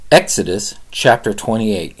Exodus chapter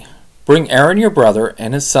 28. Bring Aaron your brother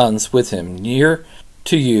and his sons with him near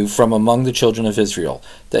to you from among the children of Israel,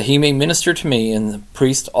 that he may minister to me in the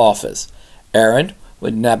priest's office. Aaron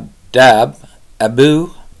with Nadab,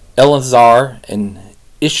 Abihu, Eleazar, and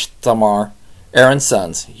Ithamar, Aaron's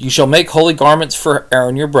sons. You shall make holy garments for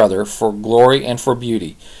Aaron your brother, for glory and for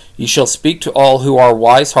beauty. You shall speak to all who are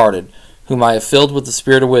wise-hearted, whom I have filled with the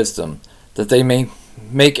spirit of wisdom, that they may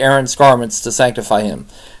make Aaron's garments to sanctify him,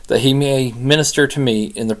 that he may minister to me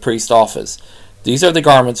in the priest's office. These are the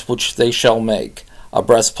garments which they shall make: a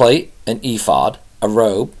breastplate, an ephod, a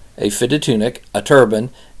robe, a fitted tunic, a turban,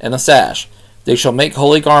 and a sash. They shall make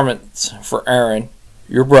holy garments for Aaron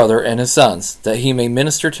your brother and his sons, that he may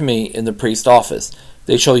minister to me in the priest's office.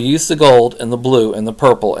 They shall use the gold, and the blue, and the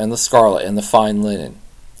purple, and the scarlet, and the fine linen.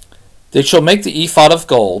 They shall make the ephod of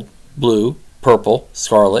gold, blue, purple,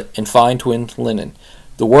 scarlet, and fine twinned linen,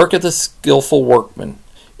 the work of the skillful workman.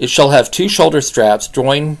 It shall have 2 shoulder straps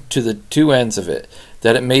joined to the 2 ends of it,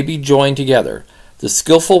 that it may be joined together. The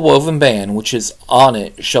skillful woven band which is on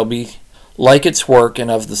it shall be like its work, and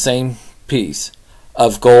of the same piece,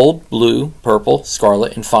 of gold, blue, purple,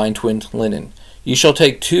 scarlet, and fine twinned linen. You shall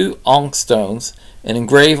take 2 onyx stones, and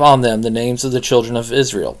engrave on them the names of the children of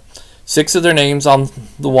Israel, 6 of their names on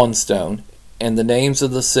the one stone, and the names of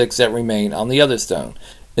the 6 that remain on the other stone,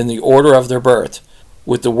 in the order of their birth.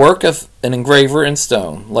 With the work of an engraver in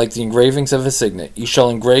stone, like the engravings of a signet, you shall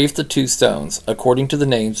engrave the 2 stones, according to the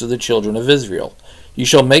names of the children of Israel. You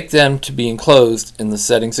shall make them to be enclosed in the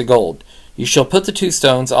settings of gold. You shall put the 2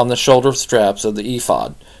 stones on the shoulder straps of the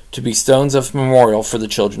ephod, to be stones of memorial for the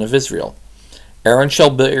children of Israel. Aaron shall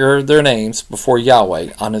bear their names before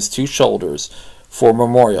Yahweh on his 2 shoulders for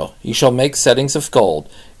memorial. You shall make settings of gold,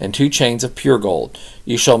 and 2 chains of pure gold.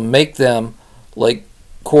 You shall make them like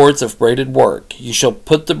cords of braided work. You shall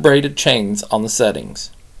put the braided chains on the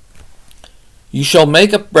settings. You shall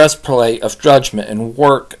make a breastplate of judgment and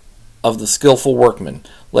work of the skillful workman,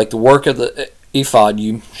 like the work of the ephod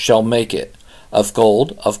you shall make it, of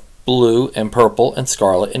gold, of blue, and purple, and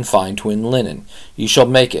scarlet, and fine twinned linen. You shall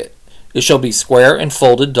make it. It shall be square and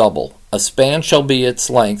folded double. A span shall be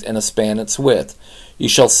its length, and a span its width. You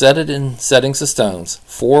shall set it in settings of stones,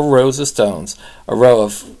 4 rows of stones, a row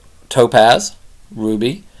of topaz,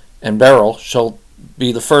 ruby, and beryl shall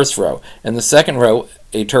be the first row, and the second row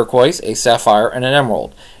a turquoise, a sapphire, and an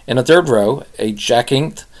emerald, and the third row a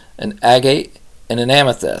jacinth, an agate, and an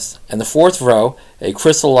amethyst, and the fourth row a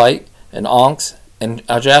chrysolite, an onyx, and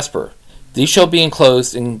a jasper. These shall be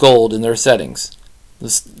enclosed in gold in their settings. The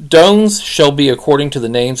stones shall be according to the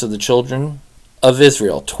names of the children of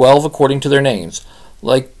Israel, 12 according to their names,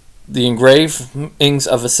 like the engravings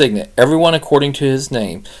of a signet, everyone according to his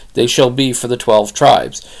name. They shall be for the 12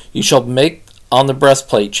 tribes. You shall make on the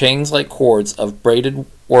breastplate chains like cords of braided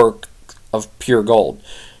work of pure gold.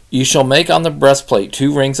 You shall make on the breastplate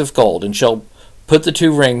 2 rings of gold, and shall put the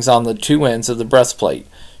 2 rings on the 2 ends of the breastplate.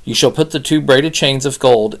 You shall put the 2 braided chains of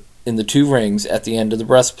gold in the 2 rings at the end of the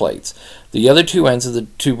breastplates. The other 2 ends of the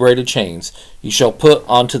 2 braided chains you shall put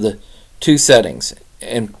onto the 2 settings,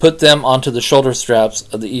 and put them onto the shoulder straps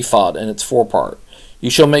of the ephod and its forepart. You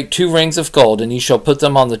shall make 2 rings of gold, and you shall put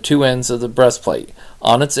them on the 2 ends of the breastplate,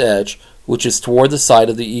 on its edge, which is toward the side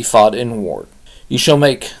of the ephod inward. You shall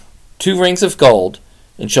make 2 rings of gold,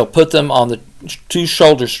 and shall put them on the 2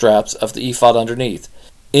 shoulder straps of the ephod underneath,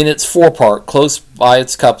 in its forepart, close by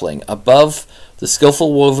its coupling, above the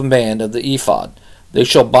skillful woven band of the ephod. They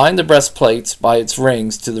shall bind the breastplates by its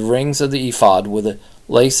rings to the rings of the ephod with a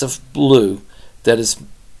lace of blue, that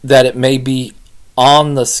it may be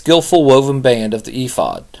on the skillful woven band of the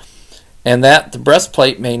ephod, and that the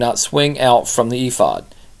breastplate may not swing out from the ephod.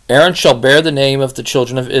 Aaron shall bear the name of the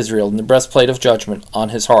children of Israel in the breastplate of judgment on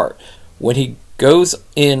his heart, when he goes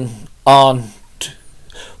into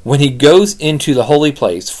the holy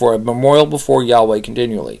place for a memorial before Yahweh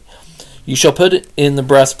continually. You shall put in the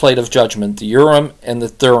breastplate of judgment the Urim and the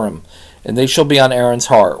Thummim, and they shall be on Aaron's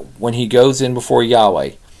heart when he goes in before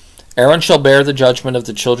Yahweh. Aaron shall bear the judgment of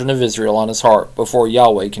the children of Israel on his heart before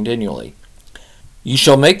Yahweh continually. You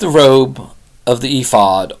shall make the robe of the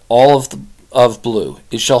ephod all of blue.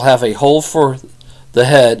 It shall have a hole for the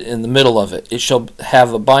head in the middle of it. It shall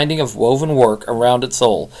have a binding of woven work around its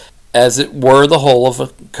hole, as it were the hole of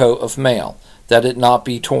a coat of mail, that it not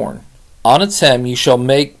be torn. On its hem you shall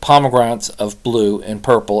make pomegranates of blue and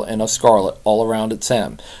purple and of scarlet all around its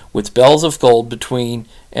hem, with bells of gold between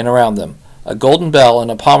and around them. A golden bell and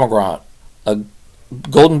a pomegranate around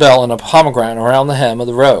the hem of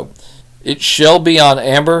the robe. It shall be on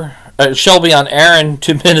Aaron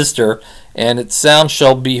to minister, and its sound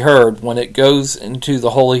shall be heard when it goes into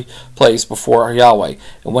the holy place before Yahweh,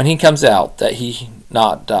 and when he comes out, that he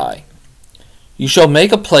not die. You shall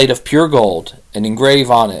make a plate of pure gold, and engrave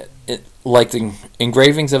on it, like the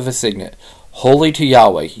engravings of a signet, holy to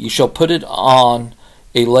Yahweh. You shall put it on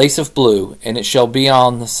a lace of blue, and it shall be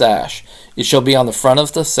on the sash. It shall be on the front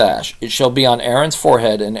of the sash. It shall be on Aaron's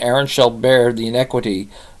forehead, and Aaron shall bear the iniquity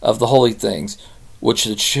of the holy things, which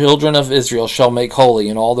the children of Israel shall make holy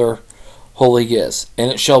in all their holy gifts.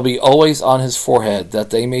 And it shall be always on his forehead, that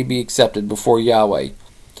they may be accepted before Yahweh.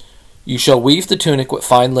 You shall weave the tunic with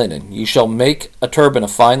fine linen. You shall make a turban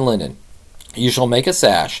of fine linen. You shall make a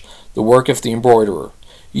sash, the work of the embroiderer.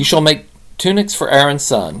 You shall make tunics for Aaron's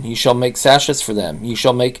son. You shall make sashes for them. You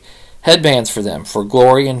shall make headbands for them, for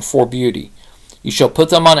glory and for beauty. You shall put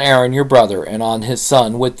them on Aaron your brother, and on his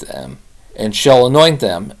son with them, and shall anoint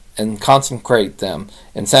them, and consecrate them,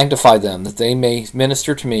 and sanctify them, that they may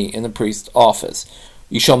minister to me in the priest's office.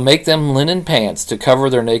 You shall make them linen pants to cover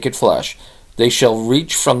their naked flesh. They shall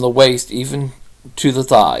reach from the waist even to the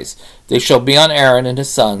thighs. They shall be on Aaron and his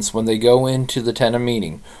sons when they go into the tent of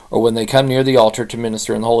meeting, or when they come near the altar to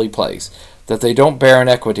minister in the holy place, that they don't bear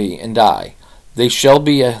iniquity and die. They shall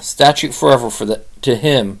be a statute forever to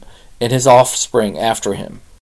him and his offspring after him.